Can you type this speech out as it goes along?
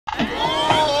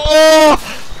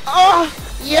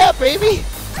baby.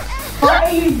 What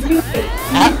are you doing?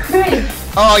 You cringe.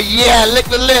 Oh yeah, lick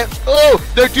the lips. Oh,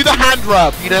 no, do the hand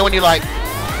rub. You know when you're like,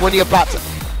 when you're about to.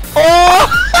 Oh!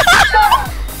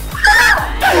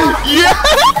 Yeah!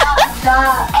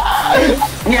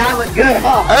 Yeah, I look good,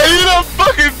 huh? Hey, you look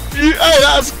fucking. Hey,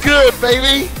 that's good,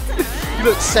 baby. You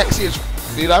look sexy as.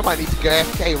 Dude, I might need to go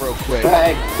AFK real quick.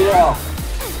 Hey, chill.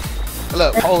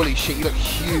 Look, holy shit, you look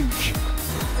huge.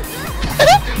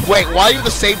 Wait, why are you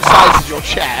the same size as your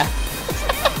chair?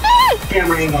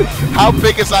 Camera angle. How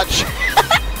big is that chair?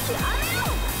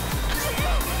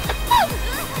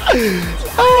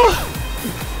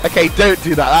 Okay, don't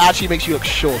do that. That actually makes you look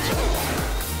shorter.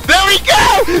 There we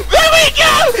go! There we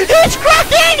go! It's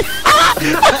cracking!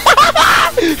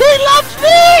 He loves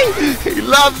me! He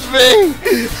loves me!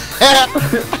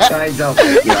 I don't.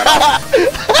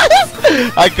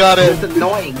 I got it. It's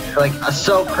annoying. Like,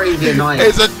 so crazy annoying.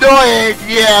 It's annoying!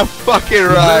 Yeah, fucking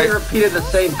right. You repeated the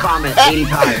same comment 80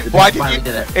 times. Why did you?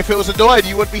 Did it. If it was annoying,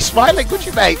 you wouldn't be smiling, would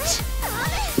you, mate?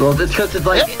 Well, it's because it's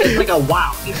like a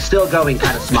wow, he's still going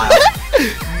kind of smile.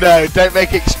 No, don't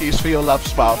make an excuse for your love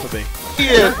smile for me.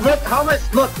 Yeah. Look how much.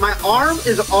 Look, my arm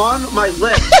is on my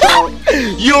lips. So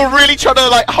you're really trying to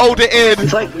like hold it in.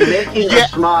 it's like making a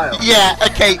smile. Yeah.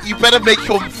 Okay. You better make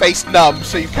your face numb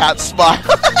so you can't smile.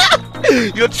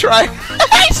 You're trying.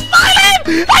 He's smiling.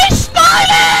 He's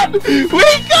smiling. We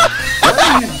got. What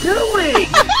are you doing,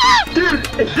 dude?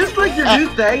 Is this like your new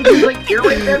thing? You like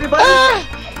earwig everybody?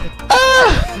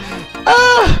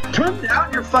 Turn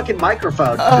down your fucking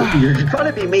microphone. You're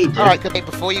trying to be me, dude. Alright, okay,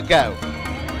 before you go,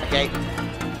 okay,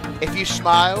 if you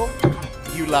smile,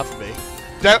 you love me.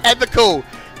 Don't end the call.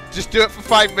 Just do it for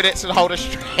 5 minutes and hold a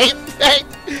straight face.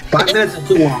 5 minutes is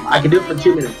too long. I can do it for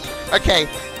 2 minutes. Okay,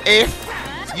 if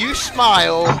you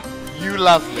smile, you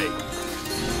love me.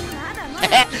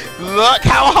 Look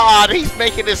how hard he's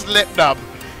making his lip numb.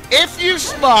 If you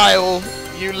smile,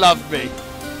 you love me.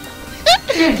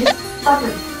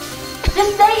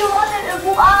 Just say you want it and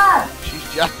move on. She's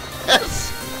jealous.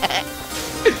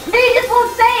 He just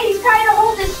won't say it. He's trying to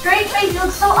hold his straight face. He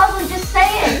looks so ugly. Just say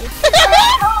it.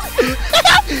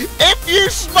 If you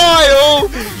smile,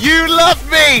 you love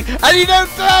me. And you know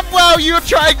damn well you're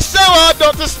trying so hard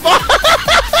not to smile.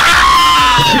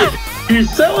 You're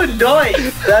so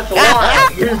annoying. That's why.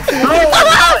 You're so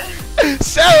annoying.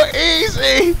 So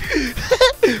easy.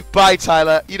 Bye,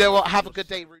 Tyler. You know what? Have a good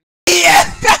day. Yeah.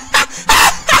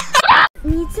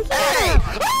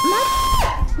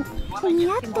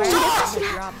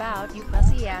 Drop out, you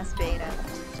pussy ass beta.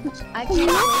 I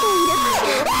can't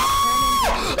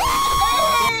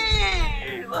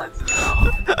wait. Let's go.